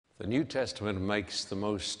The New Testament makes the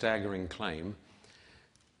most staggering claim.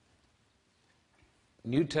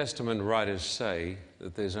 New Testament writers say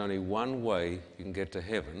that there's only one way you can get to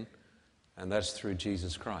heaven, and that's through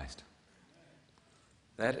Jesus Christ.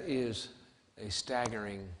 That is a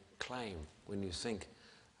staggering claim when you think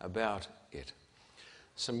about it.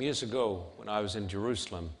 Some years ago, when I was in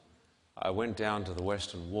Jerusalem, I went down to the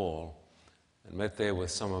Western Wall and met there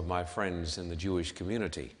with some of my friends in the Jewish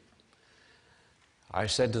community. I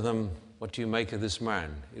said to them, "What do you make of this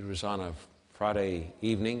man?" It was on a Friday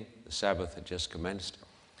evening. The Sabbath had just commenced.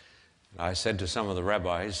 And I said to some of the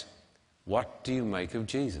rabbis, "What do you make of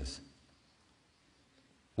Jesus?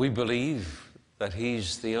 We believe that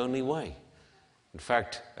he's the only way." In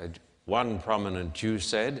fact, one prominent Jew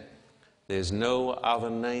said, "There's no other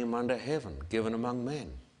name under heaven given among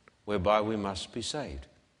men whereby we must be saved."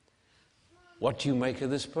 "What do you make of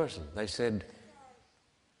this person?" They said,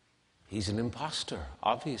 "He's an impostor,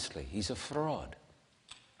 obviously. He's a fraud."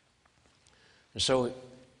 And so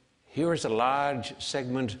here is a large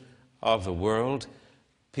segment of the world,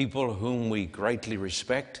 people whom we greatly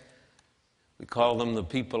respect. We call them the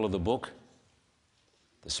people of the book,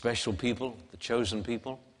 the special people, the chosen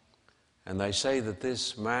people. And they say that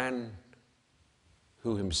this man,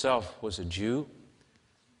 who himself was a Jew,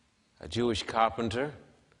 a Jewish carpenter,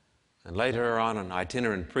 and later on an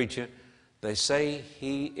itinerant preacher, they say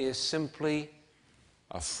he is simply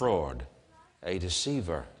a fraud, a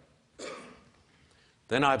deceiver.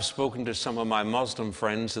 Then I've spoken to some of my Muslim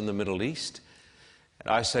friends in the Middle East, and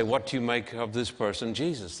I say, "What do you make of this person,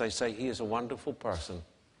 Jesus?" They say, "He is a wonderful person.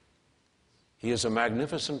 He is a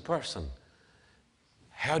magnificent person."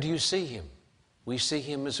 "How do you see him?" "We see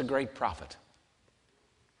him as a great prophet."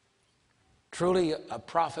 Truly a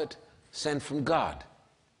prophet sent from God.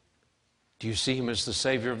 "Do you see him as the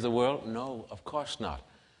Savior of the world?" "No, of course not.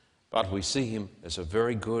 But we see him as a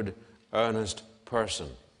very good, earnest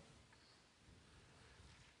person."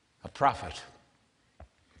 A prophet.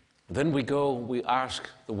 Then we ask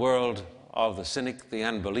the world of the cynic, the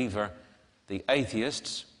unbeliever, the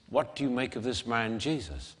atheists, "What do you make of this man,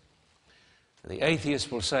 Jesus?" The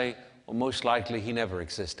atheist will say, "Well, most likely he never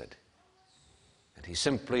existed. And he's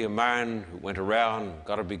simply a man who went around,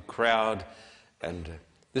 got a big crowd, and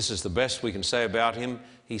this is the best we can say about him.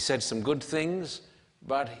 He said some good things,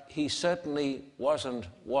 but he certainly wasn't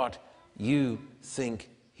what you think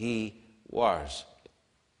he was."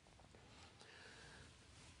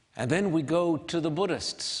 And then we go to the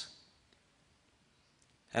Buddhists.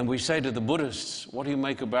 And we say to the Buddhists, "What do you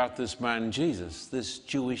make about this man Jesus, this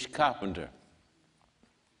Jewish carpenter?"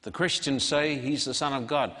 The Christians say he's the Son of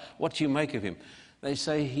God. "What do you make of him?" They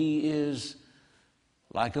say he is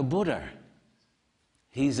like a Buddha.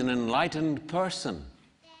 He's an enlightened person.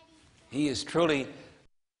 He is truly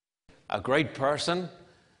a great person,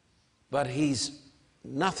 but he's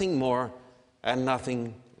nothing more and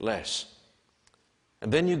nothing less.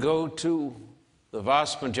 And then you go to the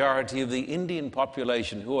vast majority of the Indian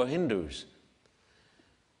population who are Hindus.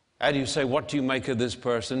 And you say, "What do you make of this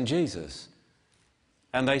person, Jesus?"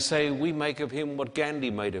 And they say, "We make of him what Gandhi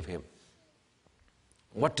made of him."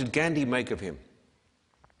 What did Gandhi make of him?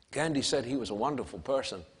 Gandhi said he was a wonderful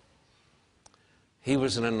person. He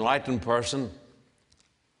was an enlightened person.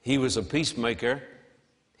 He was a peacemaker.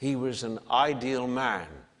 He was an ideal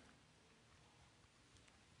man.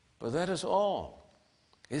 But that is all.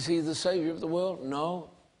 Is he the Savior of the world? No,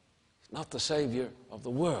 he's not the Savior of the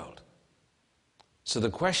world. So the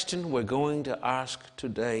question we're going to ask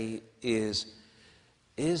today is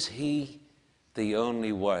he the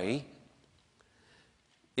only way?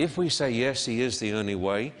 If we say yes, he is the only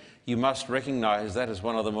way, you must recognize that is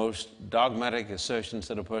one of the most dogmatic assertions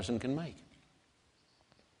that a person can make.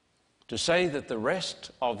 To say that the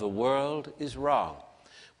rest of the world is wrong.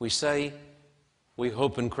 We say, we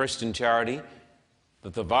hope in Christian charity,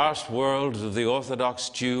 that the vast world of the Orthodox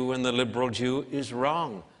Jew and the liberal Jew is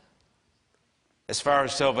wrong as far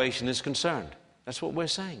as salvation is concerned. That's what we're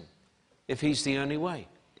saying, if he's the only way.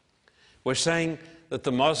 We're saying that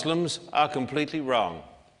the Muslims are completely wrong.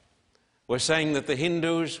 We're saying that the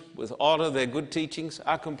Hindus, with all of their good teachings,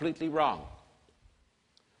 are completely wrong.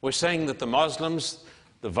 We're saying that the Muslims,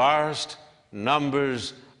 the vast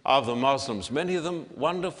numbers of the Muslims, many of them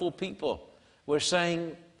wonderful people, we're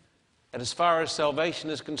saying that as far as salvation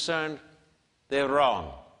is concerned, they're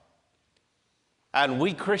wrong. And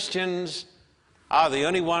we Christians are the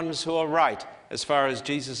only ones who are right as far as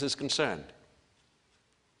Jesus is concerned.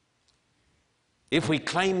 If we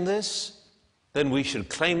claim this, then we should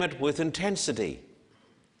claim it with intensity.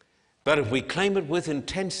 But if we claim it with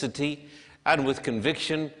intensity and with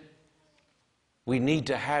conviction, we need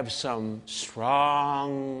to have some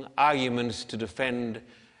strong arguments to defend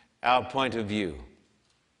our point of view.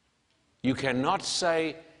 You cannot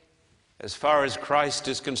say, as far as Christ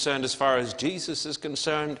is concerned, as far as Jesus is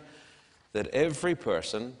concerned, that every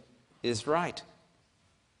person is right.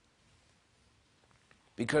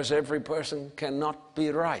 Because every person cannot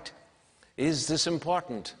be right. Is this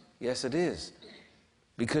important? Yes, it is.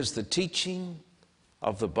 Because the teaching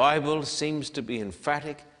of the Bible seems to be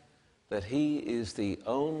emphatic that He is the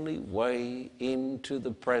only way into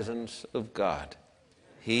the presence of God.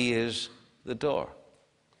 He is the door.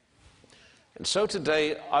 And so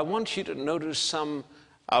today, I want you to notice some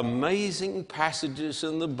amazing passages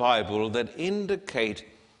in the Bible that indicate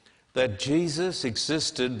that Jesus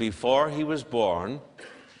existed before He was born,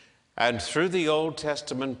 and through the Old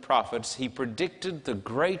Testament prophets, He predicted the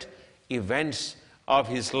great events of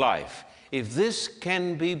His life. If this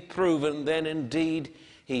can be proven, then indeed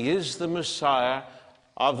He is the Messiah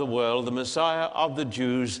of the world, the Messiah of the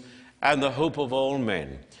Jews, and the hope of all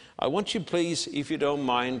men. I want you, please, if you don't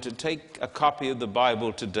mind, to take a copy of the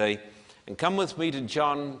Bible today and come with me to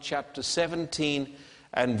John chapter 17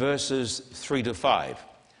 and verses 3 to 5.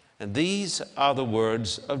 And these are the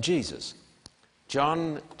words of Jesus.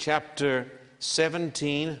 John chapter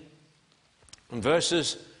 17 and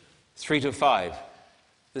verses 3 to 5.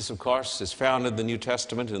 This, of course, is found in the New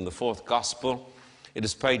Testament in the fourth Gospel. It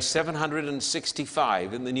is page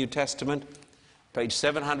 765 in the New Testament, page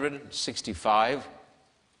 765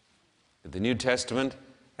 in the New Testament,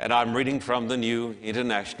 and I'm reading from the New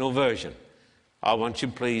International Version. I want you,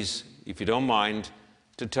 please, if you don't mind,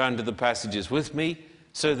 to turn to the passages with me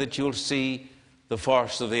so that you'll see the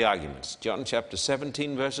force of the arguments. John chapter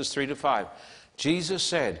 17, verses 3 to 5. Jesus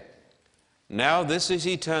said, "Now this is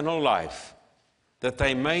eternal life, that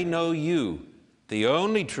they may know you, the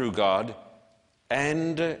only true God,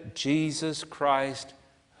 and Jesus Christ,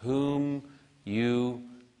 whom you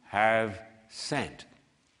have sent."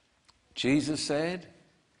 Jesus said,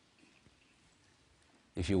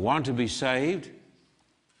 if you want to be saved,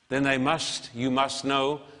 then you must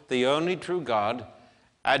know the only true God,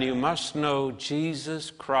 and you must know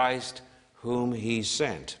Jesus Christ, whom He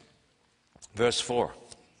sent. Verse 4.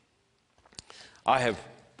 "I have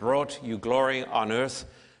brought you glory on earth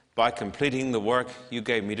by completing the work you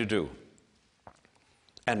gave me to do.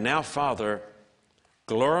 And now, Father,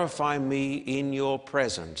 glorify me in your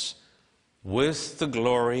presence with the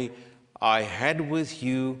glory I had with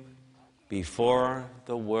you before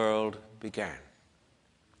the world began."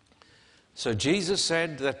 So Jesus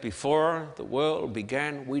said that before the world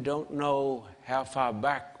began, we don't know how far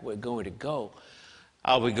back we're going to go.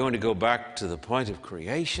 Are we going to go back to the point of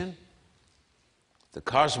creation, the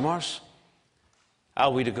cosmos?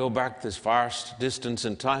 Are we to go back this vast distance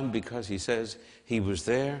in time? Because He says He was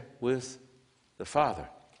there with the Father.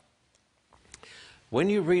 When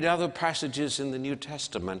you read other passages in the New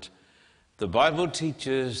Testament, the Bible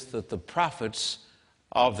teaches that the prophets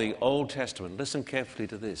of the Old Testament, listen carefully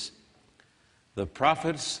to this, the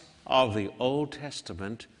prophets of the Old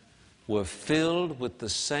Testament were filled with the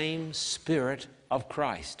same Spirit of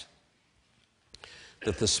Christ.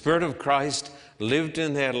 That the Spirit of Christ lived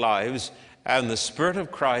in their lives, and the Spirit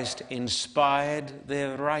of Christ inspired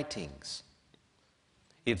their writings.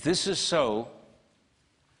 If this is so,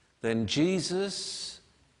 then Jesus,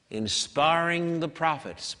 inspiring the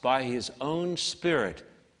prophets by His own Spirit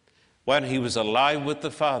when He was alive with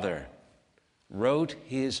the Father, wrote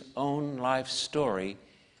His own life story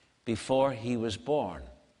before He was born.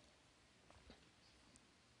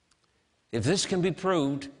 If this can be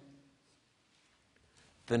proved,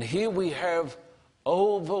 then here we have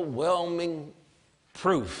overwhelming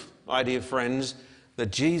proof, my dear friends,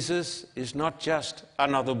 that Jesus is not just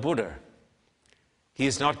another Buddha. He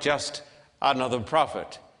is not just another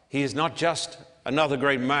prophet. He is not just another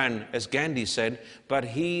great man, as Gandhi said, but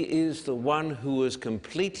He is the one who is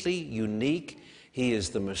completely unique. He is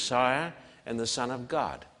the Messiah and the Son of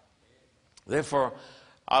God. Therefore,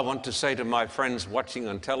 I want to say to my friends watching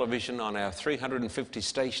on television on our 350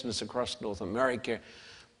 stations across North America,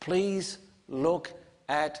 please look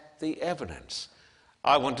at the evidence.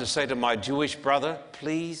 I want to say to my Jewish brother,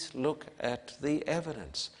 please look at the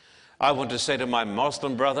evidence. I want to say to my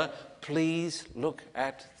Muslim brother, please look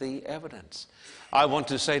at the evidence. I want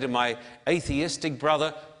to say to my atheistic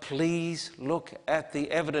brother, please look at the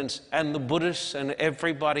evidence. And the Buddhists and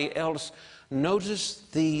everybody else, notice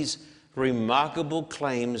these remarkable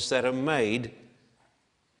claims that are made,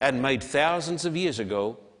 and made thousands of years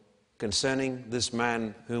ago, concerning this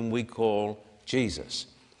man whom we call Jesus.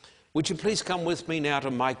 Would you please come with me now to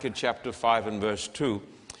Micah chapter 5 and verse 2?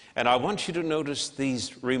 And I want you to notice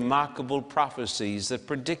these remarkable prophecies that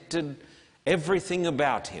predicted everything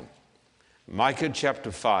about him. Micah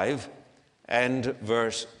chapter 5 and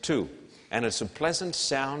verse 2. And it's a pleasant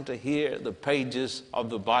sound to hear the pages of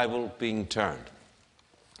the Bible being turned.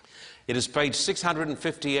 It is page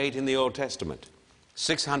 658 in the Old Testament.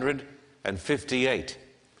 658.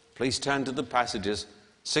 Please turn to the passages.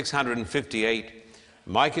 658,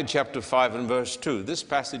 Micah chapter 5 and verse 2. This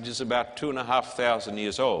passage is about 2,500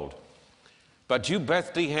 years old. But you,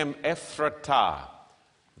 Bethlehem Ephratah,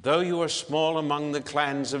 though you are small among the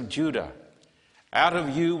clans of Judah, out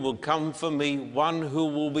of you will come for me one who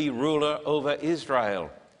will be ruler over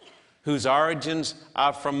Israel, whose origins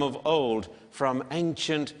are from of old, from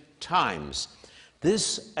ancient times.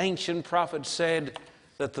 This ancient prophet said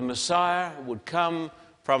that the Messiah would come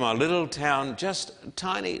from a little town, just a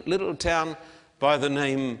tiny little town by the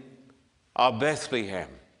name of Bethlehem.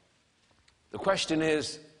 The question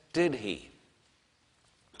is, did he?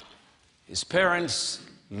 His parents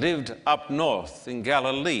lived up north in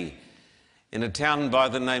Galilee, in a town by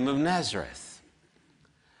the name of Nazareth.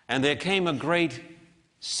 And there came a great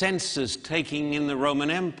census taking in the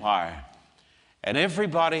Roman Empire. And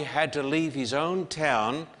everybody had to leave his own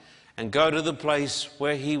town and go to the place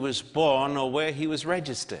where he was born or where he was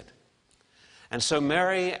registered. And so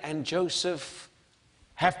Mary and Joseph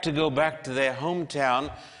have to go back to their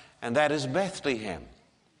hometown, and that is Bethlehem.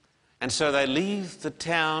 And so they leave the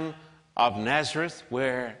town of Nazareth,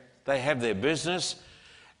 where they have their business,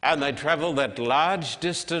 and they travel that large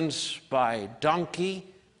distance by donkey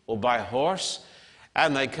or by horse,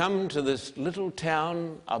 and they come to this little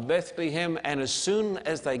town of Bethlehem, and as soon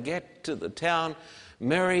as they get to the town,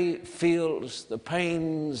 Mary feels the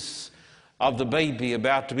pains of the baby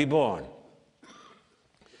about to be born.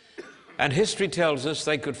 And history tells us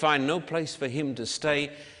they could find no place for him to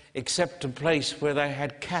stay except a place where they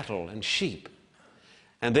had cattle and sheep.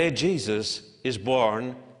 And there Jesus is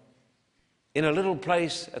born in a little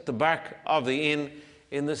place at the back of the inn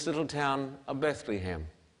in this little town of Bethlehem.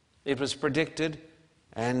 It was predicted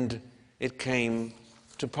and it came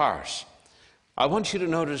to pass. I want you to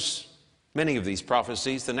notice many of these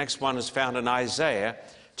prophecies. The next one is found in Isaiah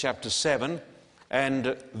chapter 7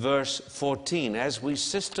 and verse 14, as we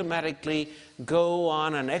systematically go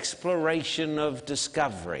on an exploration of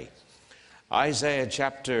discovery. Isaiah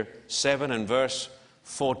chapter 7 and verse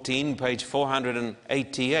 14, page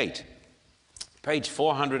 488. Page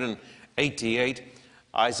 488,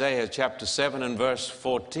 Isaiah chapter 7 and verse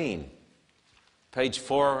 14. Page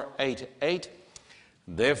 488.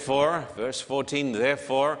 Therefore, verse 14,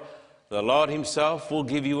 therefore, the Lord himself will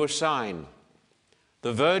give you a sign.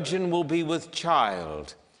 The virgin will be with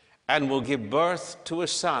child and will give birth to a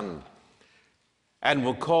son and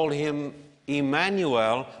will call him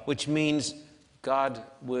Emmanuel, which means God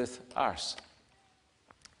with us.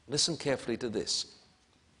 Listen carefully to this,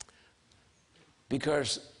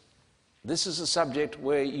 because this is a subject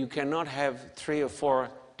where you cannot have 3 or 4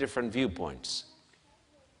 different viewpoints.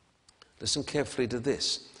 Listen carefully to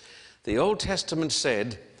this. The Old Testament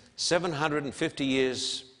said 750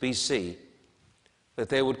 years BC that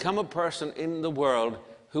there would come a person in the world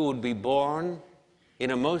who would be born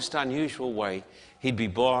in a most unusual way. He'd be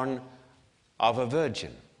born of a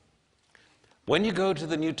virgin. When you go to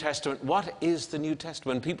the New Testament, what is the New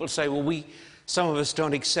Testament? People say, well, some of us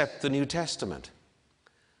don't accept the New Testament.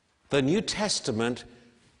 The New Testament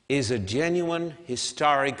is a genuine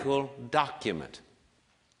historical document.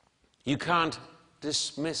 You can't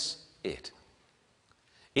dismiss it.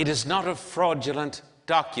 It is not a fraudulent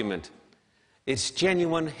document. It's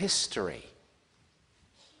genuine history.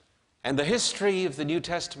 And the history of the New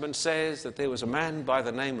Testament says that there was a man by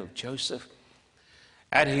the name of Joseph,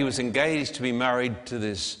 and he was engaged to be married to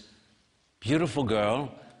this beautiful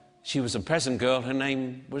girl. She was a peasant girl. Her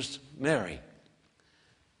name was Mary.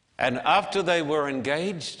 And after they were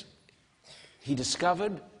engaged, he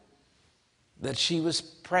discovered that she was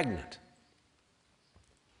pregnant.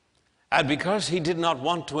 And because he did not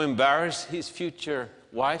want to embarrass his future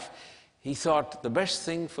wife, he thought the best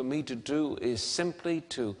thing for me to do is simply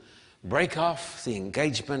to break off the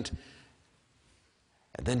engagement,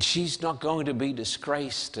 and then she's not going to be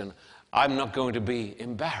disgraced and I'm not going to be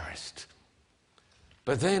embarrassed.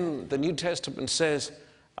 But then the New Testament says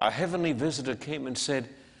a heavenly visitor came and said,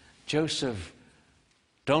 Joseph,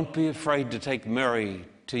 don't be afraid to take Mary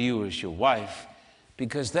to you as your wife,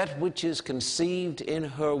 because that which is conceived in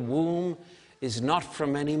her womb is not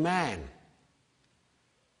from any man.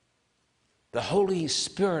 The Holy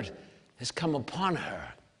Spirit has come upon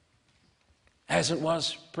her, as it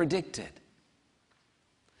was predicted.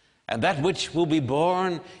 And that which will be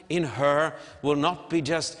born in her will not be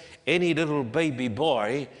just any little baby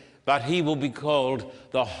boy, but he will be called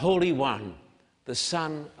the Holy One, the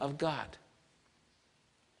Son of God.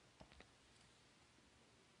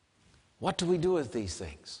 What do we do with these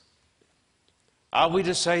things? Are we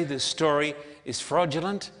to say this story is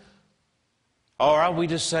fraudulent? Or are we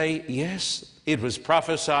to say, yes, it was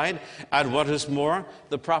prophesied, and what is more,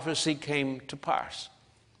 the prophecy came to pass?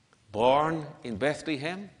 Born in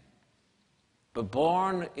Bethlehem, but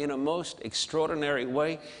born in a most extraordinary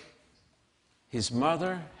way. His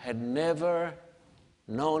mother had never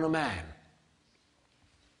known a man.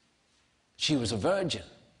 She was a virgin.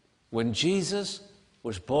 When Jesus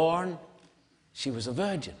was born, she was a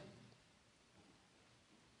virgin.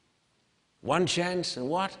 One chance in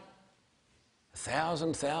what?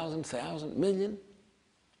 1,000 million?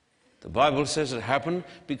 The Bible says it happened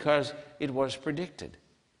because it was predicted.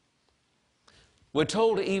 We're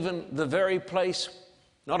told even the very place,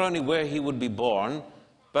 not only where he would be born,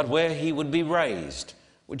 but where he would be raised.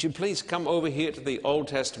 Would you please come over here to the Old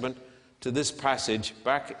Testament, to this passage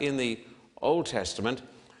back in the Old Testament,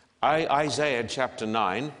 Isaiah chapter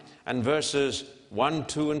 9 and verses 1,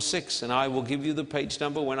 2, and 6. And I will give you the page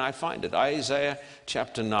number when I find it. Isaiah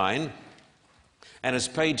chapter 9. And it's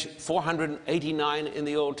page 489 in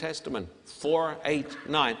the Old Testament.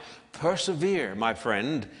 489. Persevere, my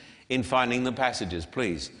friend, in finding the passages,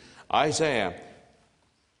 please. Isaiah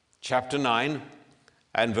chapter 9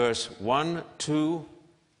 and verse 1, 2,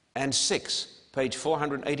 and 6. Page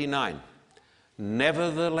 489.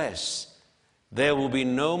 Nevertheless, there will be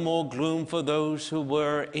no more gloom for those who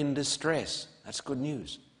were in distress. That's good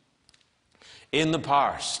news. In the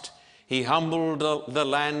past, he humbled the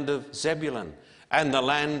land of Zebulun and the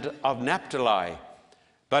land of Naphtali.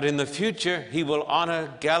 But in the future, he will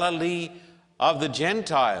honor Galilee of the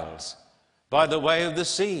Gentiles by the way of the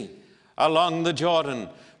sea, along the Jordan.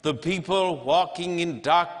 The people walking in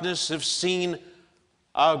darkness have seen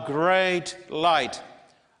a great light.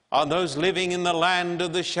 On those living in the land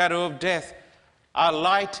of the shadow of death, a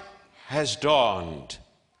light has dawned.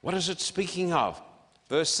 What is it speaking of?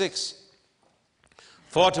 Verse 6.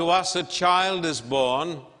 For to us a child is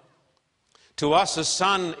born, to us a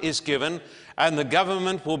son is given, and the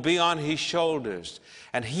government will be on his shoulders.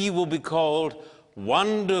 And he will be called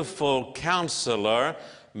Wonderful Counselor,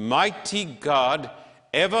 Mighty God,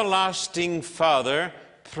 Everlasting Father,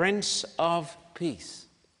 Prince of Peace.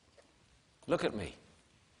 Look at me.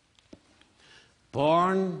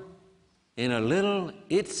 Born in a little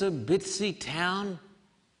itsy-bitsy town,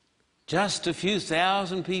 just a few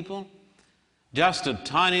thousand people, just a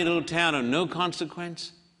tiny little town of no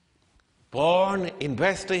consequence, born in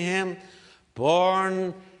Bethlehem,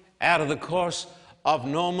 born out of the course of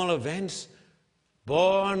normal events,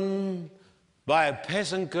 born by a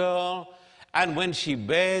peasant girl, and when she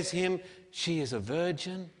bears him, she is a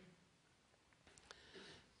virgin.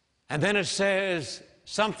 And then it says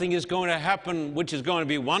something is going to happen which is going to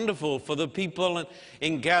be wonderful for the people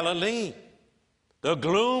in Galilee. The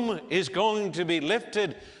gloom is going to be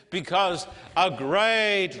lifted because a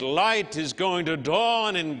great light is going to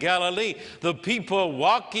dawn in Galilee. The people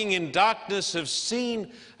walking in darkness have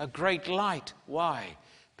seen a great light. Why?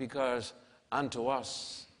 Because unto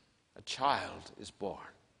us a child is born.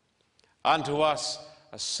 Unto us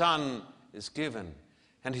a son is given.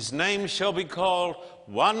 And his name shall be called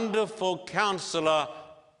Wonderful Counselor,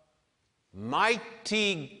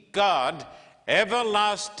 Mighty God,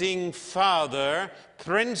 Everlasting Father,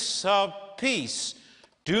 Prince of Peace.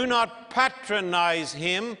 Do not patronize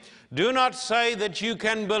him. Do not say that you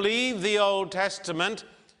can believe the Old Testament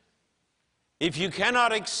if you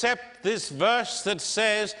cannot accept this verse that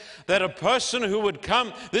says that a person who would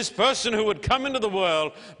come, this person who would come into the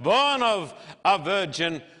world, born of a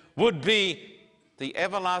virgin, would be the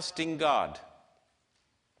everlasting God.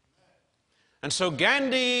 And so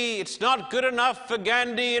Gandhi, it's not good enough for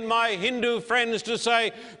Gandhi and my Hindu friends to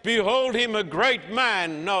say, behold him a great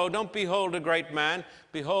man. No, don't behold a great man.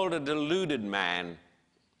 Behold a deluded man,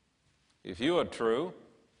 if you are true.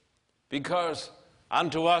 Because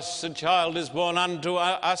unto us a child is born, unto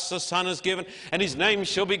us a son is given, and his name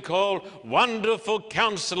shall be called Wonderful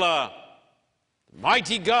Counselor,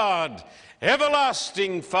 Mighty God,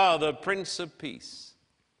 Everlasting Father, Prince of Peace.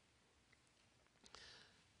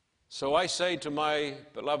 So I say to my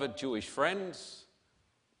beloved Jewish friends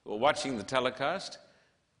who are watching the telecast,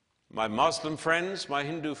 my Muslim friends, my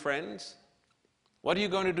Hindu friends, what are you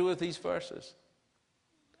going to do with these verses?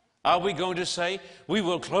 Are we going to say, we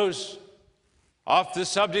will close off this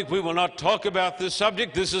subject, we will not talk about this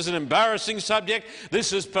subject, this is an embarrassing subject,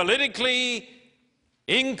 this is politically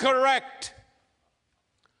incorrect?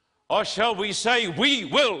 Or shall we say we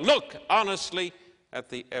will look honestly at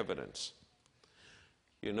the evidence?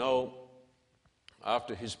 You know,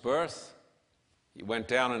 after his birth, he went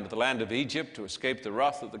down into the land of Egypt to escape the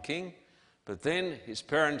wrath of the king. But then his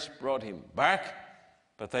parents brought him back,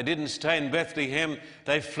 but they didn't stay in Bethlehem.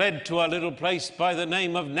 They fled to a little place by the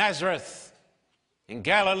name of Nazareth in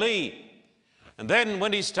Galilee. And then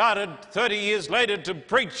when he started 30 years later to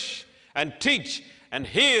preach and teach and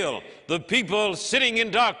heal, the people sitting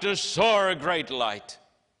in darkness saw a great light.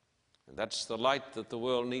 And that's the light that the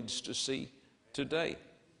world needs to see today.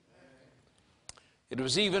 It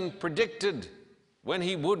was even predicted when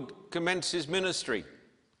he would commence his ministry.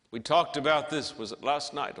 We talked about this, was it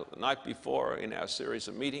last night or the night before, in our series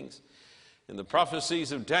of meetings? In the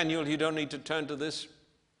prophecies of Daniel, you don't need to turn to this.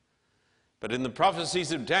 But in the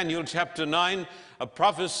prophecies of Daniel chapter 9, a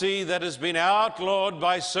prophecy that has been outlawed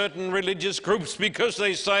by certain religious groups because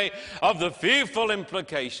they say of the fearful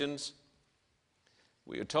implications,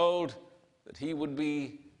 we are told that he would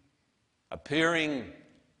be appearing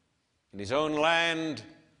in his own land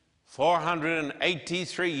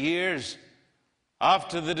 483 years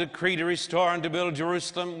after the decree to restore and to build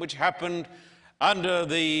Jerusalem, which happened under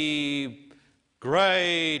the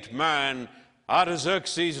great man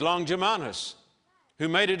Artaxerxes Longimanus, who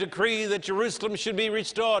made a decree that Jerusalem should be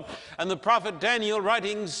restored. And the prophet Daniel,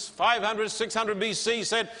 writing 500, 600 BC,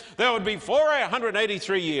 said there would be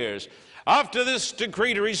 483 years after this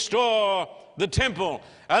decree to restore the temple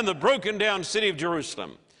and the broken down city of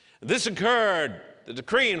Jerusalem. This occurred, the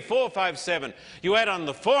decree in 457. You add on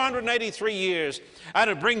the 483 years, and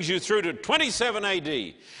it brings you through to 27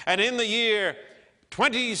 AD. And in the year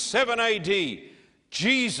 27 AD,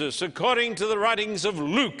 Jesus, according to the writings of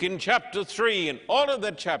Luke in chapter 3 and all of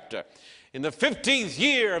that chapter, in the 15th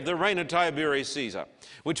year of the reign of Tiberius Caesar,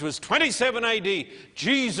 which was 27 AD,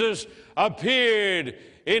 Jesus appeared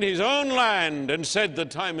in his own land and said, the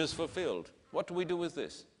time is fulfilled. What do we do with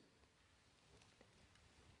this?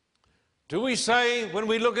 Do we say, when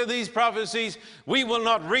we look at these prophecies, we will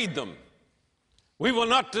not read them, we will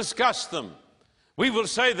not discuss them, we will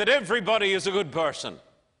say that everybody is a good person,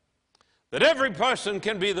 that every person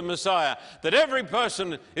can be the Messiah, that every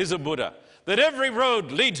person is a Buddha, that every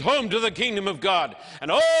road leads home to the kingdom of God, and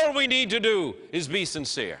all we need to do is be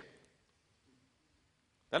sincere?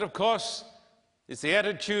 That, of course, is the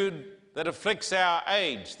attitude that afflicts our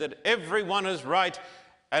age, that everyone is right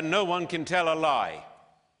and no one can tell a lie.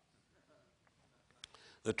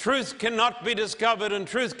 The truth cannot be discovered and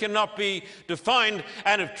truth cannot be defined,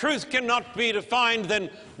 and if truth cannot be defined,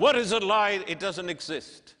 then what is a lie? It doesn't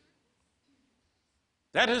exist.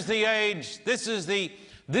 That is the age, this is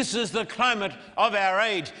the climate of our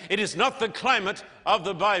age. It is not the climate of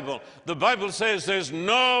the Bible. The Bible says there's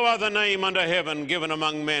no other name under heaven given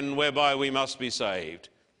among men whereby we must be saved.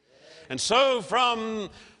 And so from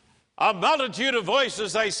a multitude of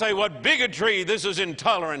voices they say, what bigotry, this is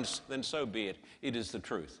intolerance, then so be it. It is the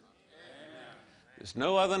truth. There's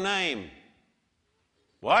no other name.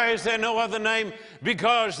 Why is there no other name?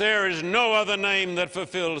 Because there is no other name that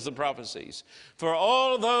fulfills the prophecies. For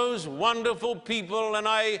all those wonderful people, and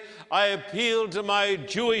I appeal to my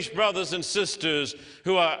Jewish brothers and sisters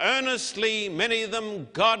who are earnestly, many of them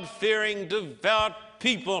God-fearing, devout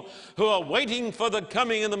people who are waiting for the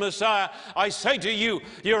coming of the Messiah, I say to you,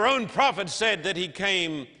 your own prophet said that he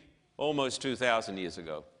came almost 2,000 years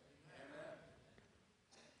ago.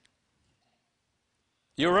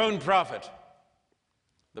 Your own prophet.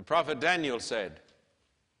 The prophet Daniel said,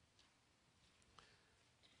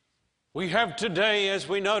 we have today, as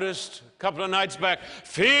we noticed a couple of nights back,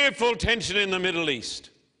 fearful tension in the Middle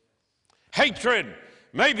East. Hatred.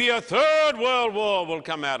 Maybe a third world war will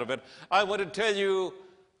come out of it. I want to tell you,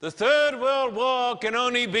 the third world war can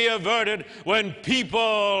only be averted when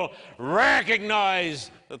people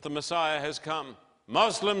recognize that the Messiah has come.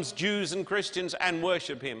 Muslims, Jews, and Christians, and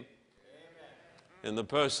worship him in the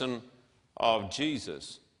person of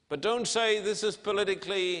Jesus. But don't say this is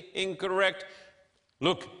politically incorrect.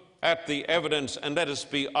 Look at the evidence and let us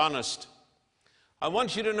be honest. I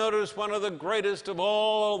want you to notice one of the greatest of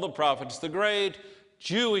all the prophets, the great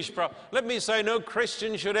Jewish prophet. Let me say, no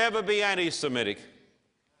Christian should ever be anti-Semitic,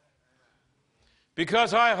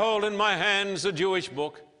 because I hold in my hands a Jewish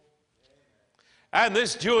book, and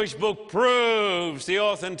this Jewish book proves the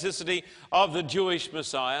authenticity of the Jewish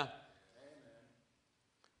Messiah.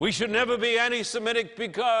 We should never be anti-Semitic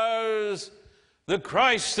because the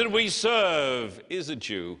Christ that we serve is a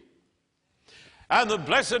Jew. And the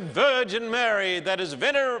Blessed Virgin Mary that is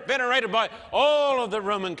venerated by all of the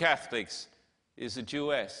Roman Catholics is a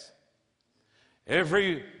Jewess.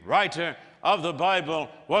 Every writer of the Bible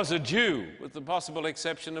was a Jew, with the possible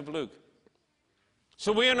exception of Luke.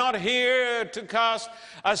 So we are not here to cast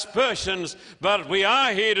aspersions, but we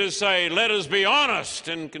are here to say, let us be honest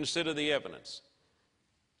and consider the evidence.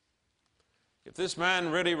 If this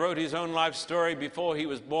man really wrote his own life story before he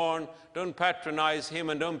was born, don't patronize him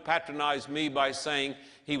and don't patronize me by saying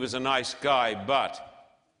he was a nice guy, but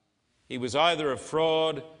he was either a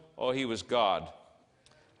fraud or he was God.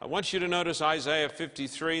 I want you to notice Isaiah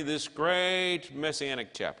 53, this great messianic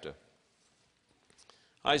chapter.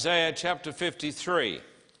 Isaiah chapter 53.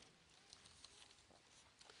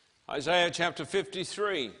 Isaiah chapter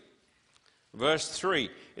 53, verse 3.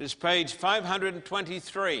 It is page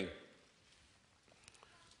 523.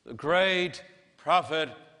 The great prophet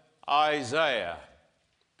Isaiah.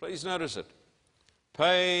 Please notice it.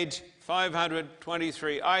 Page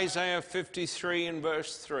 523, Isaiah 53 and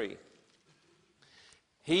verse 3.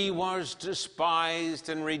 He was despised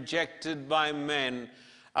and rejected by men,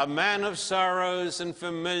 a man of sorrows and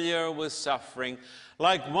familiar with suffering.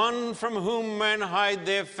 Like one from whom men hide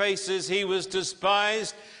their faces, he was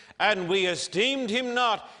despised, and we esteemed him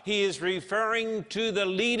not. He is referring to the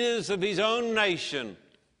leaders of his own nation.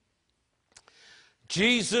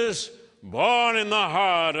 Jesus, born in the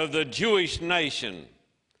heart of the Jewish nation,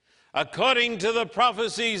 according to the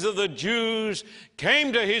prophecies of the Jews,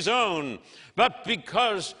 came to his own, but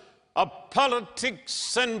because of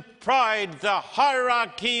politics and pride, the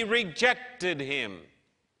hierarchy rejected him.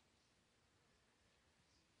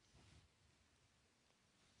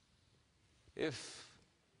 If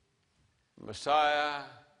Messiah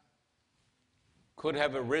could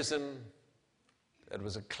have arisen that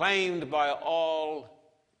was acclaimed by all,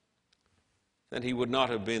 then he would not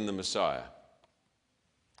have been the Messiah.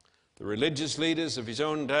 The religious leaders of his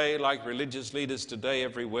own day, like religious leaders today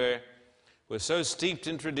everywhere, were so steeped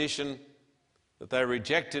in tradition that they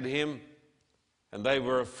rejected him, and they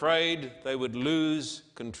were afraid they would lose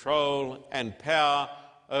control and power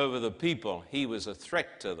over the people. He was a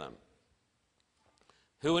threat to them.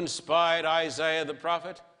 Who inspired Isaiah the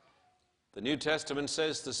prophet? The New Testament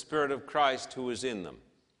says the Spirit of Christ who was in them.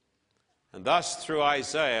 And thus, through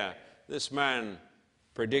Isaiah, this man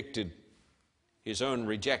predicted his own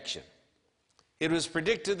rejection. It was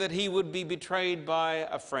predicted that he would be betrayed by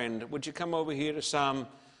a friend. Would you come over here to Psalm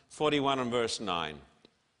 41 and verse 9?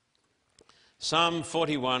 Psalm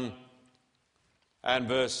 41 and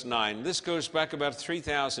verse 9. This goes back about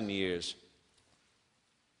 3,000 years.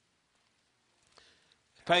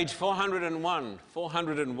 Page 401,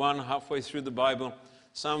 halfway through the Bible,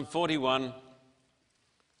 Psalm 41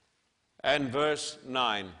 and verse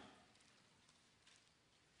 9.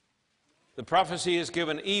 The prophecy is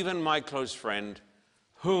given, even my close friend,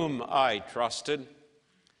 whom I trusted.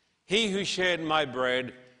 He who shared my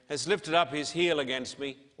bread has lifted up his heel against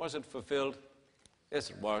me. Was it fulfilled?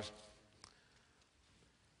 Yes, it was.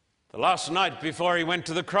 The last night before he went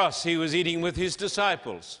to the cross, he was eating with his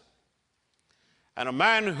disciples. And a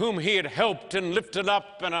man whom he had helped and lifted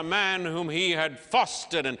up, and a man whom he had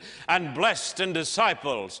fostered and blessed and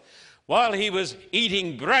disciples, while he was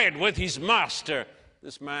eating bread with his master,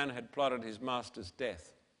 this man had plotted his master's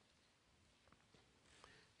death.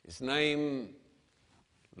 His name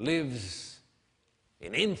lives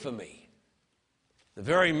in infamy. The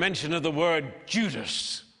very mention of the word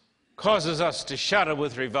Judas causes us to shudder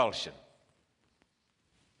with revulsion.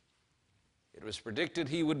 It was predicted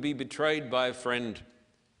he would be betrayed by a friend,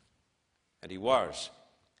 and he was.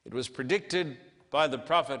 It was predicted by the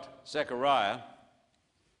prophet Zechariah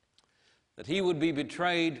that he would be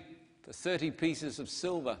betrayed for 30 pieces of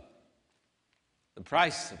silver, the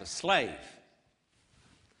price of a slave.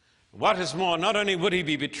 What is more, not only would he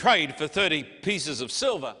be betrayed for 30 pieces of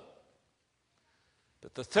silver,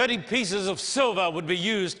 but the 30 pieces of silver would be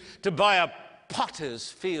used to buy a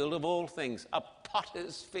potter's field of all things, a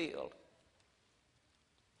potter's field.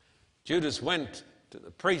 Judas went to the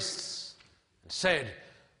priests and said,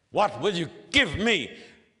 "What will you give me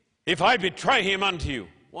if I betray him unto you?"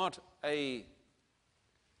 What a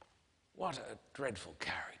dreadful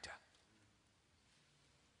character.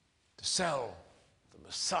 To sell the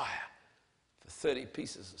Messiah for 30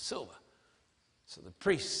 pieces of silver. So the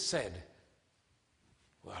priest said,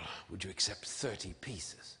 "Well, would you accept 30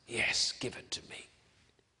 pieces?" "Yes, give it to me."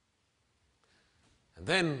 And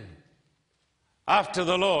then, after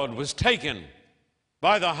the Lord was taken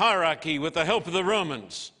by the hierarchy with the help of the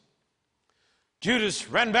Romans, Judas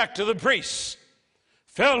ran back to the priests,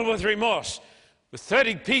 filled with remorse, with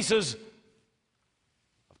 30 pieces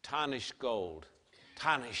of tarnished gold,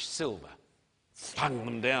 tarnished silver, flung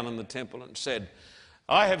them down in the temple and said,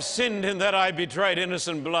 "I have sinned in that I betrayed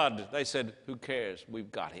innocent blood." They said, "Who cares?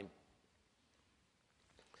 We've got him."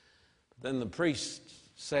 Then the priest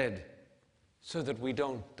said, so that we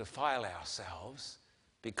don't defile ourselves,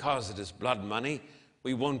 because it is blood money,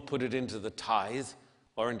 we won't put it into the tithe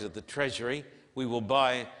or into the treasury. We will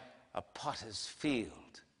buy a potter's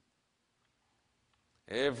field.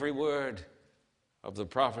 Every word of the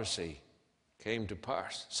prophecy came to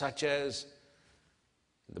pass, such as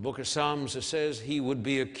in the book of Psalms it says he would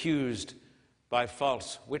be accused by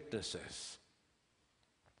false witnesses.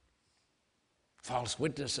 False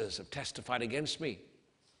witnesses have testified against me,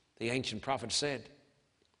 the ancient prophet said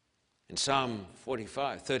in Psalm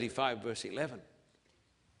 35, verse 11.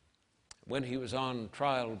 When he was on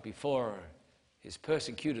trial before his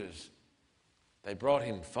persecutors, they brought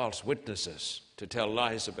him false witnesses to tell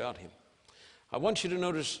lies about him. I want you to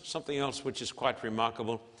notice something else which is quite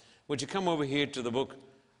remarkable. Would you come over here to the book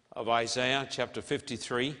of Isaiah, chapter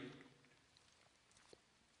 53?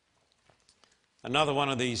 Another one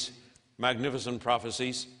of these magnificent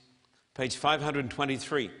prophecies, page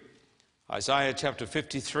 523. Isaiah chapter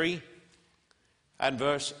 53 and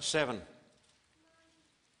verse 7.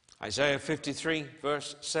 Isaiah 53,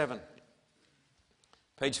 verse 7.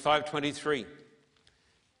 Page 523.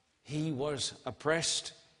 He was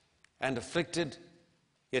oppressed and afflicted,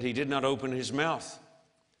 yet he did not open his mouth.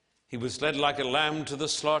 He was led like a lamb to the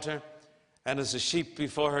slaughter, and as a sheep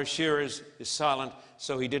before her shearers is silent,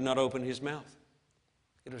 so he did not open his mouth.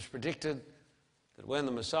 It was predicted that when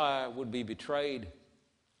the Messiah would be betrayed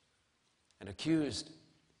and accused,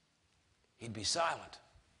 he'd be silent.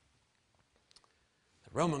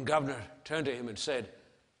 The Roman governor turned to him and said,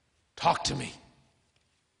 "Talk to me.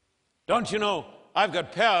 Don't you know I've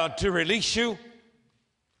got power to release you?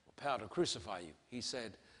 Power to crucify you." He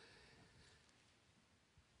said,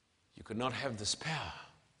 "You could not have this power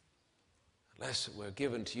unless it were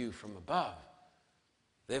given to you from above.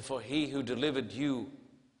 Therefore he who delivered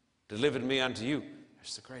me unto you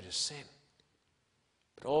is the greatest sin."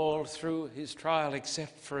 But all through his trial,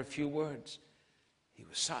 except for a few words, he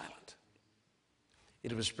was silent.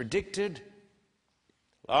 It was predicted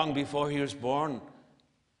long before he was born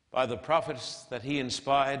by the prophets that he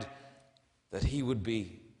inspired that he would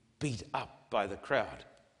be beat up by the crowd.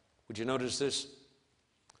 Would you notice this?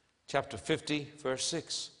 Chapter 50, verse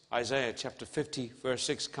 6. Isaiah chapter 50, verse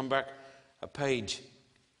 6. Come back a page.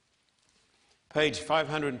 Page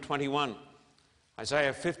 521.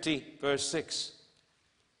 Isaiah 50, verse 6.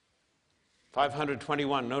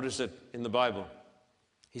 521. Notice it in the Bible.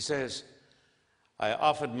 He says, "I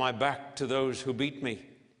offered my back to those who beat me,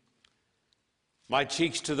 my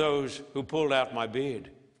cheeks to those who pulled out my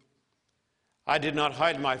beard. I did not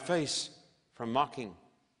hide my face from mocking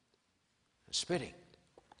and spitting."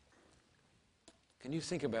 Can you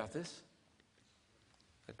think about this?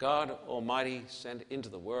 That God Almighty sent into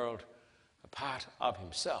the world a part of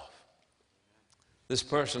himself. This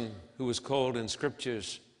person who was called in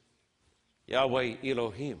scriptures Yahweh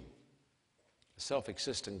Elohim, the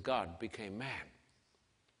self-existent God, became man.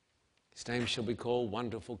 His name shall be called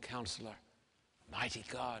Wonderful Counselor, Mighty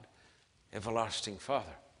God, Everlasting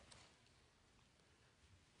Father.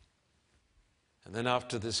 And then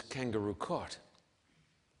after this kangaroo court,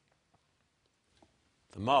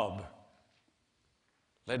 the mob,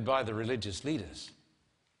 led by the religious leaders,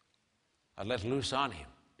 are let loose on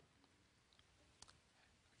him.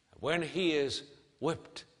 When he is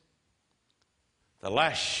whipped, the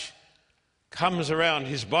lash comes around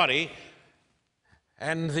his body,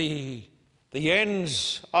 and the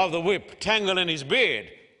ends of the whip tangle in his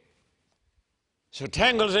beard. So it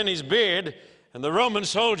tangles in his beard, and the Roman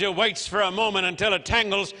soldier waits for a moment until it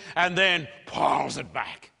tangles and then pulls it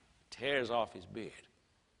back, tears off his beard.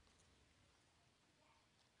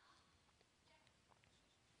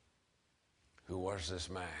 Who was this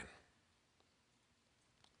man?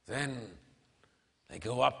 Then they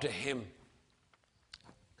go up to him,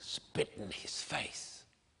 spit in his face,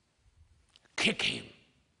 kick him.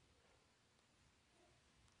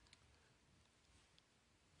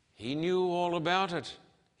 He knew all about it.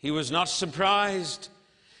 He was not surprised.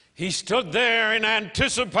 He stood there in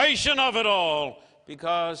anticipation of it all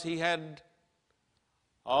because he had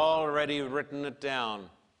already written it down.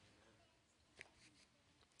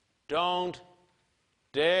 Don't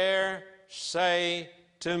dare say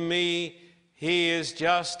to me, he is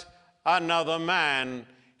just another man.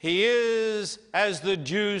 He is, as the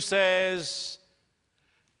Jew says,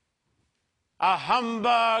 a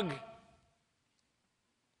humbug,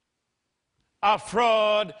 a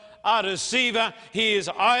fraud, a deceiver. He is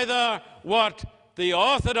either what the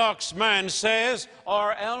Orthodox man says,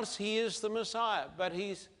 or else he is the Messiah. But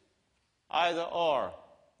he's either or,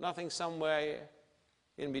 nothing somewhere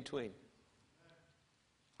in between.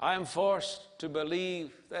 I am forced to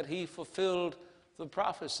believe that he fulfilled the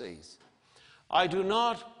prophecies. I do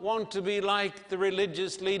not want to be like the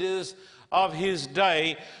religious leaders of his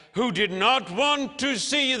day who did not want to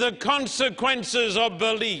see the consequences of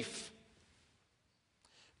belief,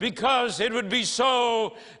 because it would be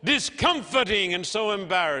so discomforting and so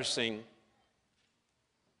embarrassing.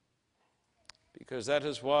 Because that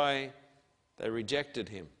is why they rejected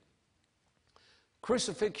him.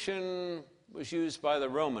 Crucifixion was used by the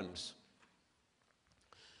Romans.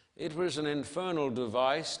 It was an infernal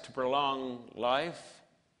device to prolong life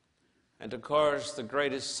and to cause the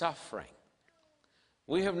greatest suffering.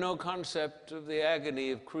 We have no concept of the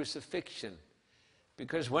agony of crucifixion,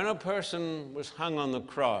 because when a person was hung on the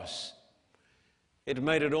cross, it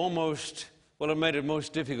made it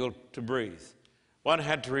most difficult to breathe. One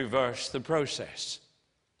had to reverse the process.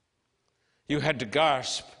 You had to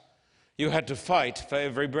gasp. You had to fight for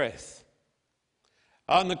every breath.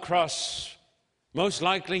 On the cross, most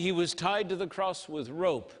likely he was tied to the cross with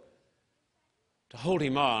rope to hold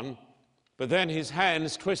him on, but then his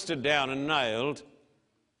hands twisted down and nailed,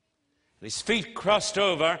 and his feet crossed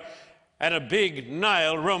over, and a big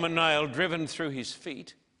nail, Roman nail, driven through his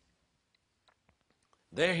feet.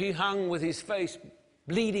 There he hung with his face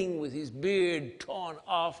bleeding, with his beard torn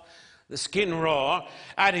off, the skin raw,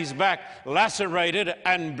 at his back lacerated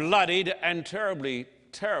and bloodied and terribly,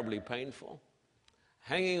 terribly painful.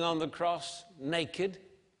 Hanging on the cross, naked,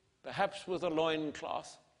 perhaps with a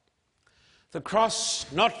loincloth. The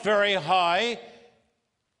cross not very high,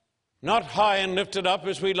 not high and lifted up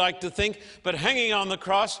as we like to think, but hanging on the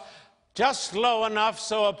cross just low enough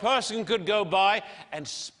so a person could go by and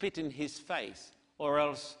spit in his face, or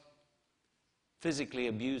else physically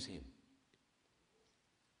abuse him.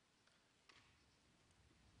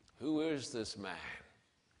 Who is this man?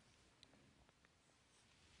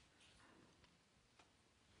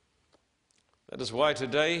 That is why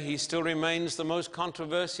today he still remains the most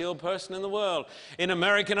controversial person in the world. In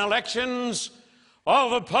American elections, all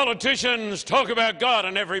the politicians talk about God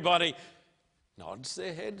and everybody nods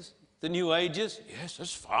their heads. The New Ages, yes,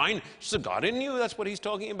 that's fine. It's the God in you, that's what he's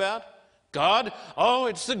talking about. God, oh,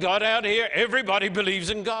 it's the God out here. Everybody believes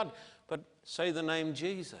in God. But say the name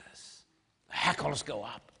Jesus, the hackles go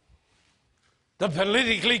up. The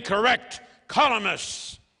politically correct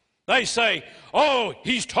columnists, they say, oh,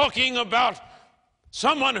 he's talking about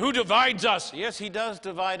someone who divides us. Yes, he does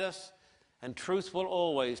divide us, and truth will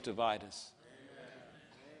always divide us.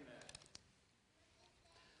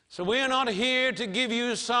 So we are not here to give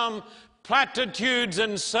you some platitudes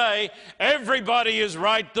and say everybody is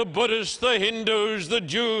right, the Buddhists, the Hindus, the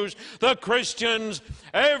Jews, the Christians,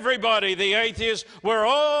 everybody, the atheists, we're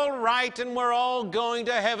all right and we're all going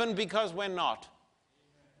to heaven, because we're not.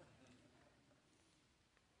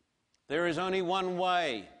 There is only one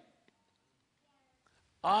way.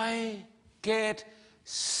 I get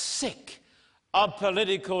sick of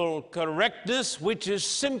political correctness, which is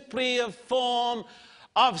simply a form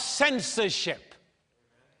of censorship,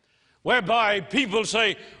 whereby people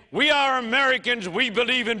say, we are Americans, we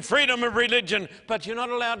believe in freedom of religion, but you're not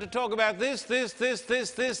allowed to talk about this.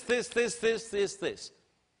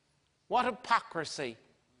 What hypocrisy.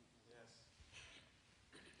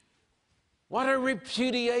 What a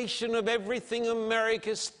repudiation of everything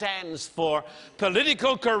America stands for.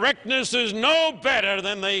 Political correctness is no better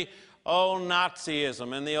than the old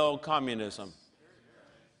Nazism and the old communism.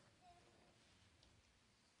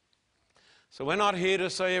 So we're not here to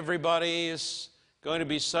say everybody is going to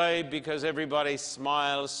be saved because everybody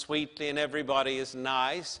smiles sweetly and everybody is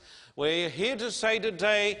nice. We're here to say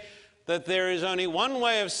today that there is only one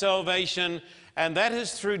way of salvation, and that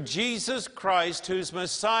is through Jesus Christ, whose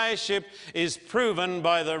messiahship is proven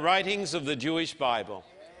by the writings of the Jewish Bible.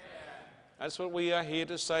 That's what we are here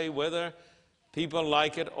to say, whether people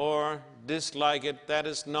like it or dislike it. That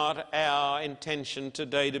is not our intention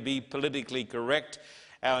today, to be politically correct.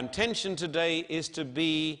 Our intention today is to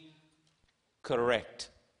be correct.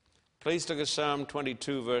 Please look at Psalm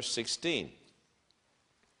 22, verse 16.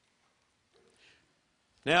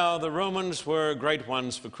 Now, the Romans were great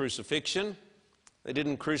ones for crucifixion. They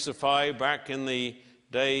didn't crucify back in the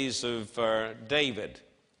days of David.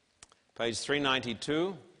 Page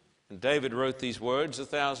 392, and David wrote these words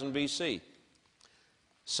 1000 BC.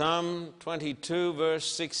 Psalm 22, verse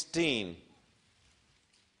 16.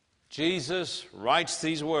 Jesus writes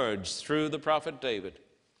these words through the prophet David.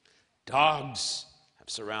 Dogs have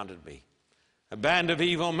surrounded me. A band of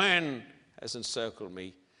evil men has encircled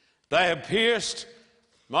me. They have pierced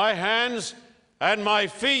my hands and my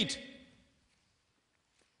feet.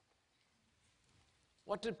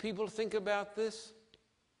 What did people think about this?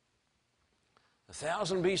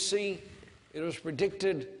 1000 BC, it was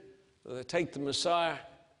predicted that they'd take the Messiah,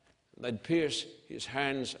 and they'd pierce his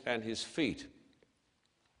hands and his feet.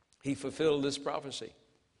 He fulfilled this prophecy.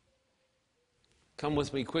 Come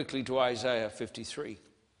with me quickly to Isaiah 53.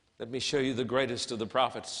 Let me show you the greatest of the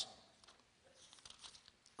prophets,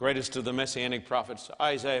 greatest of the messianic prophets.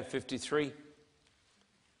 Isaiah 53.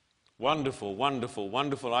 Wonderful, wonderful,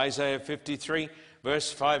 wonderful. Isaiah 53,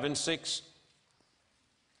 verse 5 and 6.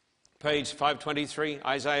 Page 523,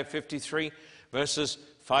 Isaiah 53, verses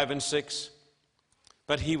 5 and 6.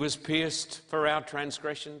 But he was pierced for our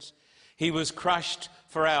transgressions. He was crushed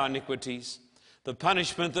for our iniquities. The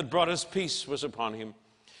punishment that brought us peace was upon him.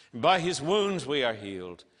 By his wounds we are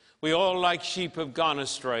healed. We all like sheep have gone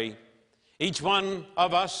astray. Each one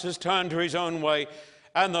of us has turned to his own way,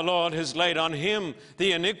 and the Lord has laid on him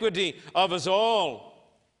the iniquity of us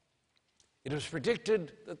all. It was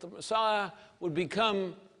predicted that the Messiah would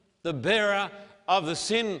become the bearer of the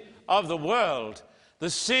sin of the world,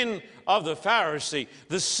 the sin of the Pharisee,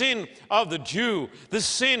 the sin of the Jew, the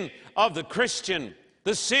sin of the Christian,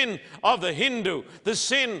 the sin of the Hindu, the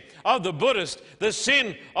sin of the Buddhist, the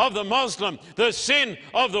sin of the Muslim, the sin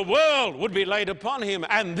of the world would be laid upon him,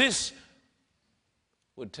 and this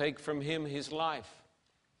would take from him his life.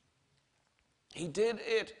 He did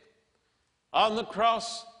it on the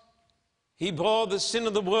cross. He bore the sin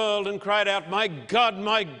of the world and cried out, my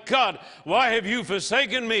God, why have you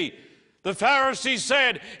forsaken me? The Pharisees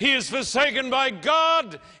said, he is forsaken by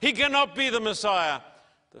God. He cannot be the Messiah.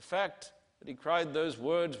 The fact that he cried those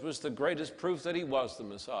words was the greatest proof that he was the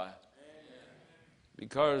Messiah.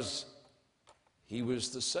 Because he was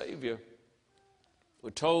the Savior. We're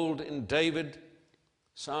told in David,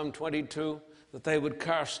 Psalm 22, that they would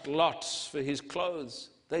cast lots for his clothes.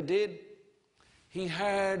 They did. He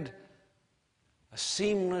had a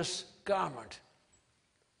seamless garment.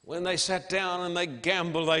 When they sat down and they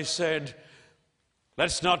gambled, they said,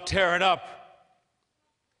 let's not tear it up.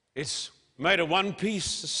 It's made of one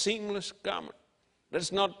piece, a seamless garment.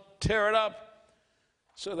 Let's not tear it up.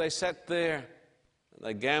 So they sat there and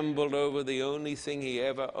they gambled over the only thing he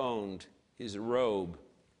ever owned, his robe,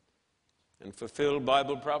 and fulfilled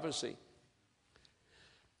Bible prophecy.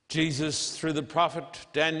 Jesus, through the prophet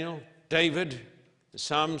Daniel, David,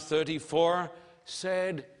 Psalm 34,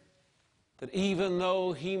 said that even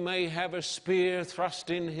though he may have a spear thrust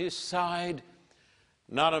in his side,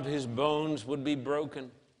 none of his bones would be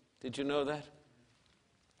broken. Did you know that?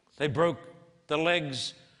 They broke the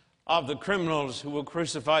legs of the criminals who were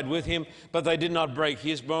crucified with him, but they did not break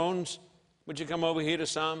his bones. Would you come over here to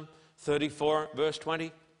Psalm 34, verse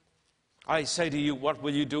 20? I say to you, what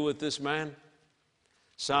will you do with this man?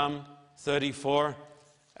 Psalm 34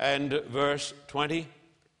 and verse 20.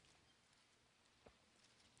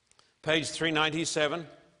 Page 397.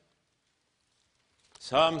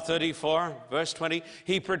 Psalm 34, verse 20.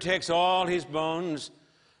 He protects all his bones.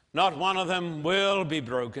 Not one of them will be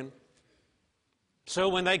broken. So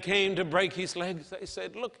when they came to break his legs, they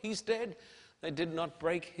said, look, he's dead. They did not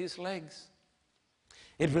break his legs.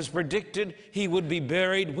 It was predicted he would be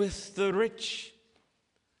buried with the rich.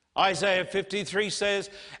 Isaiah 53 says,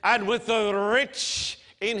 and with the rich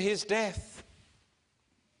in his death.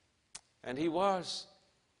 And he was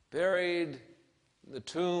buried in the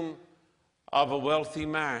tomb of a wealthy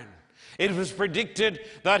man. It was predicted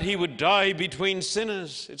that he would die between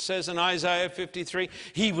sinners. It says in Isaiah 53,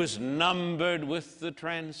 he was numbered with the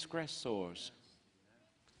transgressors.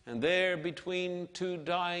 And there between two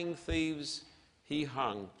dying thieves he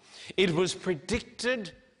hung. It was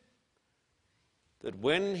predicted that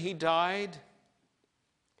when he died,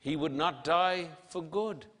 he would not die for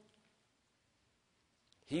good.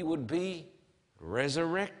 He would be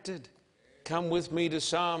resurrected. Come with me to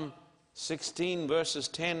Psalm 16, verses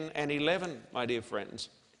 10 and 11, my dear friends.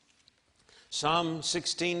 Psalm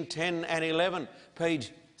 16, 10 and 11,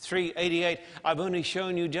 page 388. I've only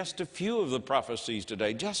shown you just a few of the prophecies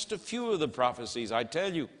today, just a few of the prophecies, I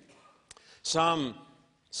tell you. Psalm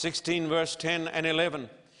 16, verse 10 and 11.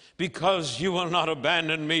 Because you will not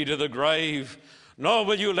abandon me to the grave, nor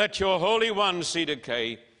will you let your Holy One see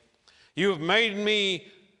decay. You have made me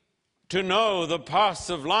to know the paths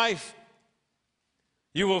of life.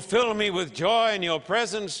 You will fill me with joy in your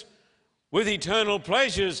presence, with eternal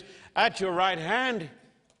pleasures at your right hand.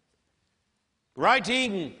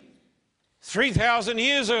 Writing 3,000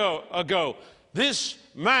 years ago, this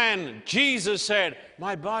man, Jesus, said,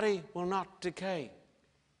 my body will not decay.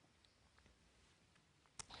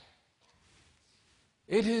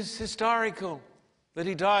 It is historical that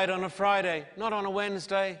he died on a Friday, not on a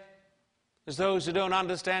Wednesday, as those who don't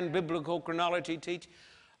understand biblical chronology teach.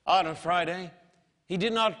 On a Friday, He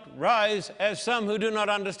did not rise, as some who do not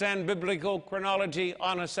understand biblical chronology,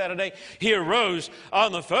 on a Saturday. He arose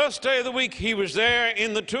on the first day of the week. He was there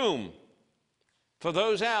in the tomb for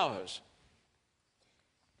those hours.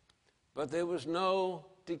 But there was no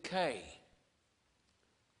decay.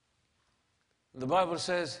 The Bible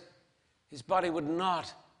says his body would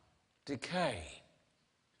not decay.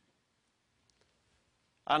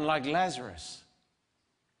 Unlike Lazarus,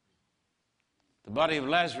 the body of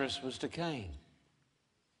Lazarus was decaying,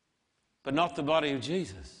 but not the body of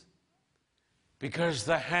Jesus, because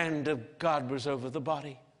the hand of God was over the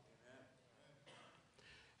body.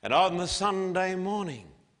 And on the Sunday morning,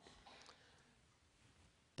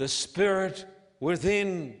 the Spirit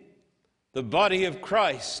within the body of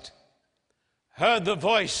Christ heard the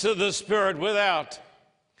voice of the Spirit without,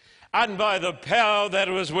 and by the power that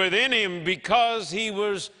was within him, because he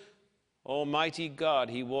was Almighty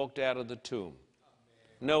God, he walked out of the tomb.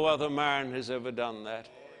 No other man has ever done that.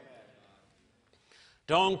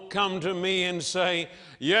 Don't come to me and say,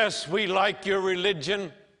 yes, we like your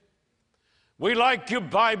religion, we like your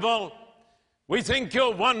Bible, we think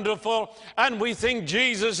you're wonderful, and we think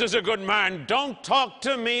Jesus is a good man. Don't talk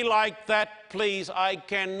to me like that, please. I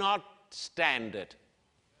cannot stand it.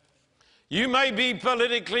 You may be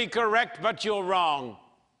politically correct, but you're wrong.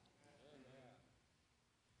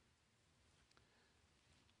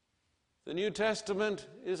 The New Testament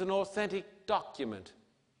is an authentic document.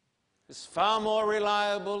 It's far more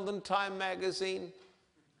reliable than Time magazine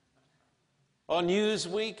or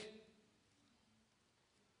Newsweek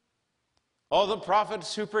or the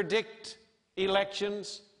prophets who predict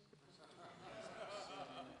elections.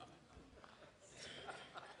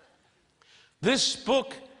 This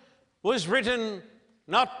book was written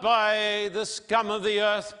not by the scum of the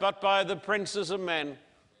earth, but by the princes of men. Amen.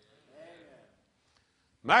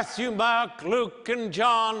 Matthew, Mark, Luke, and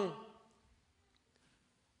John,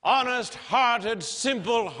 honest-hearted,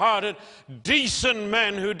 simple-hearted, decent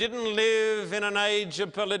men who didn't live in an age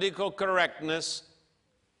of political correctness,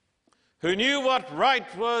 who knew what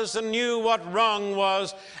right was and knew what wrong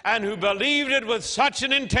was, and who believed it with such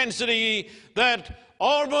an intensity that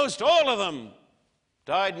almost all of them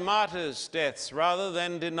died martyrs' deaths rather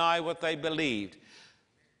than deny what they believed.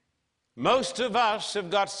 Most of us have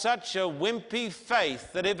got such a wimpy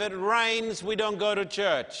faith that if it rains, we don't go to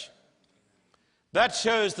church. That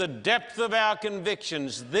shows the depth of our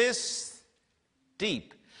convictions, this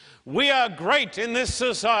deep. We are great in this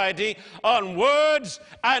society on words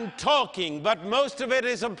and talking, but most of it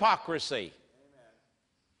is hypocrisy.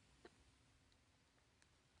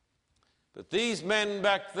 But these men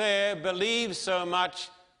back there believed so much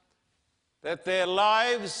that their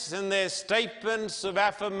lives and their statements of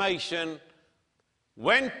affirmation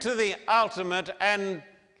went to the ultimate, and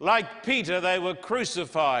like Peter, they were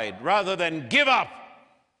crucified rather than give up.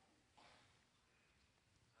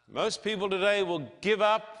 Most people today will give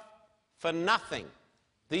up for nothing.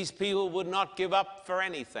 These people would not give up for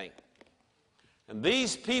anything. And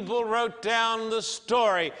these people wrote down the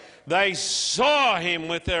story. They saw him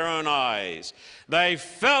with their own eyes. They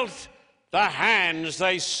felt the hands.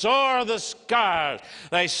 They saw the scars.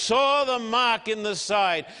 They saw the mark in the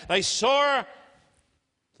side. They saw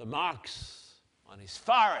the marks on his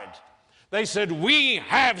forehead. They said, we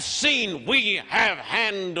have seen, we have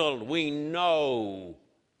handled, we know.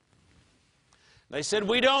 They said,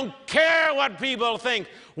 we don't care what people think,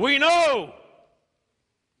 we know.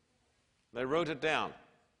 They wrote it down.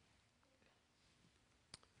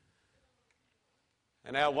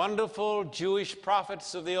 And our wonderful Jewish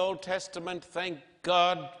prophets of the Old Testament, thank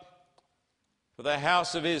God for the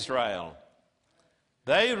house of Israel.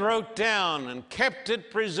 They wrote down and kept it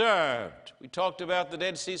preserved. We talked about the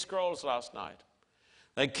Dead Sea Scrolls last night.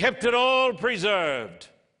 They kept it all preserved.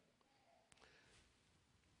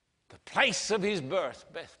 The place of his birth,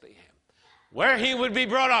 Bethlehem. Where he would be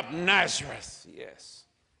brought up, Nazareth, yes.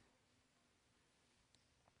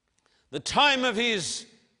 The time of his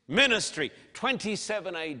ministry,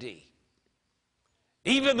 27 A.D.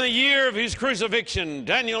 Even the year of his crucifixion,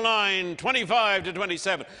 Daniel 9, 25 to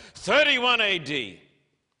 27, 31 A.D.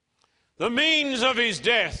 The means of his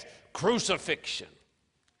death, crucifixion.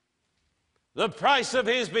 The price of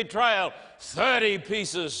his betrayal, 30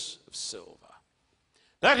 pieces of silver.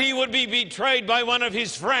 That he would be betrayed by one of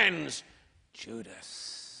his friends, Judas.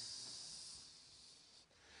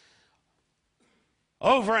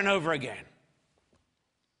 Over and over again.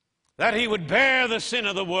 That he would bear the sin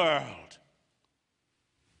of the world.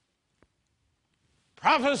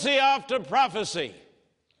 Prophecy after prophecy.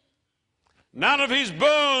 None of his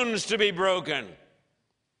bones to be broken.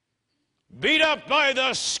 Beat up by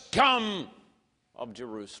the scum of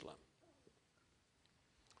Jerusalem.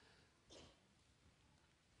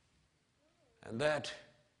 and that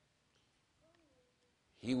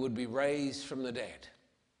he would be raised from the dead.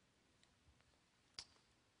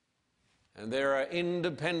 And there are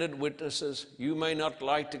independent witnesses. You may not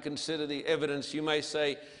like to consider the evidence. You may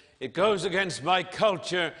say, it goes against my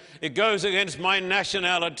culture, it goes against my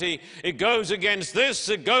nationality, it goes against this,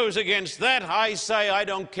 it goes against that. I say I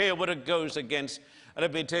don't care what it goes against. And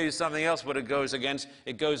let me tell you something else what it goes against.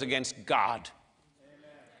 It goes against God.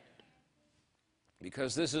 Amen.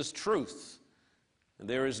 Because this is truth. And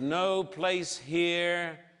there is no place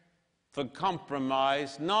here for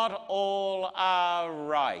compromise. Not all are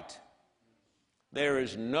right. There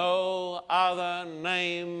is no other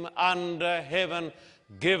name under heaven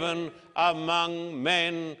given among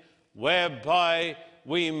men whereby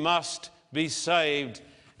we must be saved.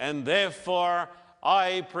 And therefore,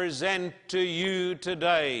 I present to you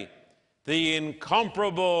today the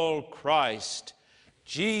incomparable Christ,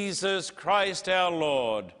 Jesus Christ our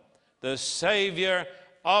Lord, the Savior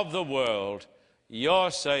of the world, your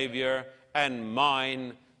Savior and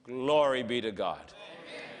mine. Glory be to God.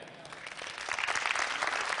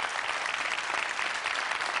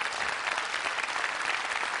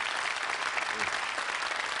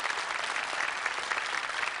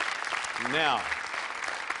 Now,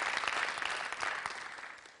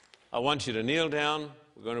 I want you to kneel down.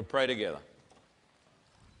 We're going to pray together.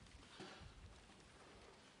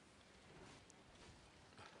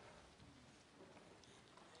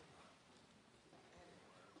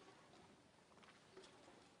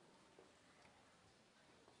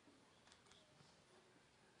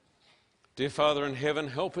 Dear Father in heaven,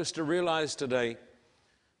 help us to realize today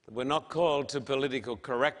that we're not called to political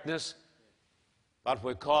correctness, but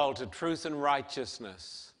we're called to truth and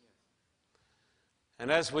righteousness. And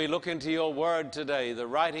as we look into your word today, the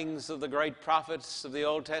writings of the great prophets of the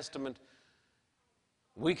Old Testament,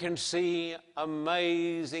 we can see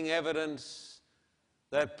amazing evidence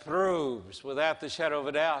that proves without the shadow of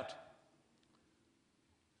a doubt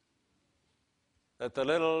that the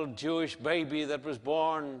little Jewish baby that was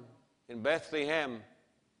born in Bethlehem,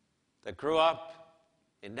 that grew up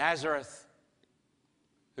in Nazareth,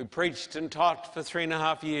 who preached and taught for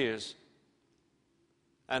 3.5 years,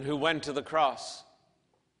 and who went to the cross,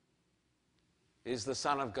 is the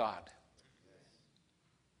Son of God.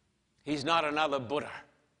 He's not another Buddha.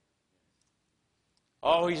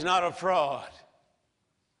 Oh, he's not a fraud.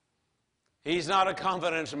 He's not a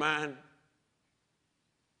confidence man.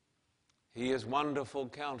 He is Wonderful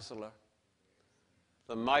Counselor,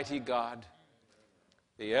 the mighty God,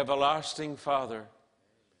 the everlasting Father,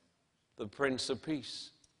 the Prince of Peace.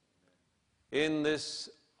 In this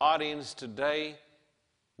audience today,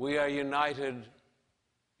 we are united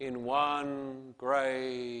in one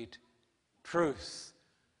great truth,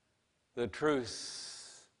 the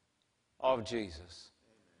truth of Jesus.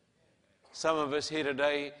 Some of us here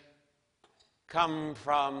today come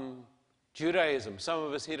from Judaism. Some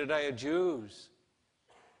of us here today are Jews.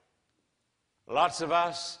 Lots of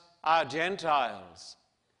us are Gentiles.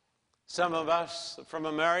 Some of us are from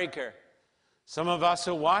America. Some of us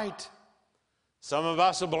are white. Some of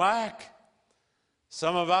us are black.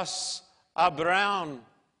 Some of us are brown.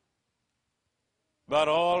 But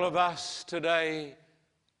all of us today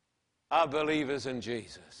are believers in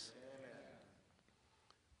Jesus. Amen.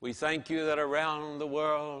 We thank you that around the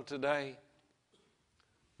world today,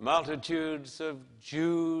 multitudes of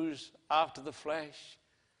Jews after the flesh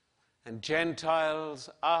and Gentiles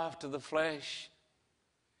after the flesh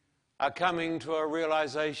are coming to a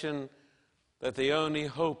realization that the only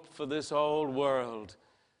hope for this old world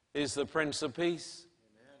is the Prince of Peace.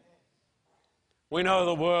 Amen. We know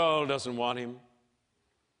the world doesn't want him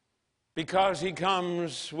because he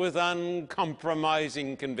comes with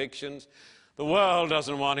uncompromising convictions. The world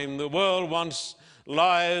doesn't want him. The world wants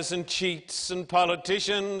liars and cheats and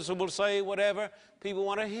politicians who will say whatever people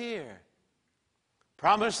want to hear.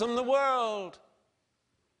 Promise them the world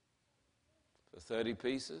for 30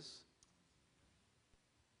 pieces.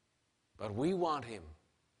 But we want him.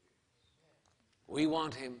 We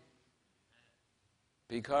want him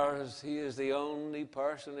because he is the only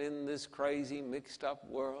person in this crazy, mixed up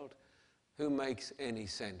world who makes any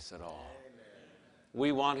sense at all. Amen.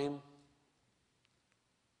 We want him.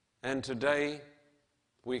 And today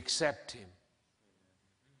we accept him.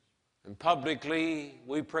 And publicly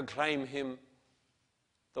we proclaim him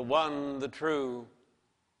the one, the true,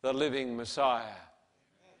 the living Messiah,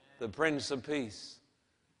 the Prince of Peace,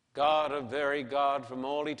 God of very God from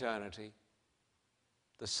all eternity,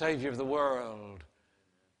 the Savior of the world,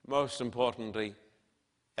 most importantly,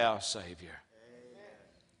 our Savior. Amen.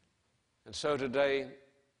 And so today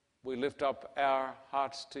we lift up our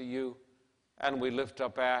hearts to you and we lift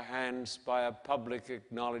up our hands by a public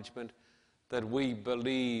acknowledgement that we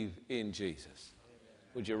believe in Jesus.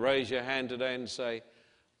 Would you raise your hand today and say,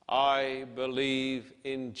 I believe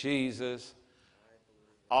in Jesus.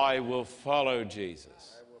 I will follow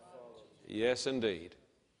Jesus. Yes, indeed.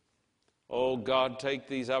 Oh, God, take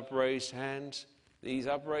these upraised hands, these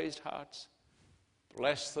upraised hearts.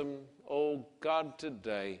 Bless them, oh God,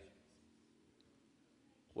 today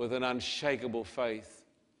with an unshakable faith,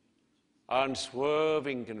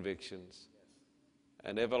 unswerving convictions,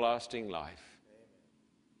 and everlasting life.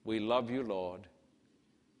 We love you, Lord.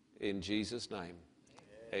 In Jesus' name,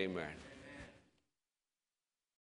 amen.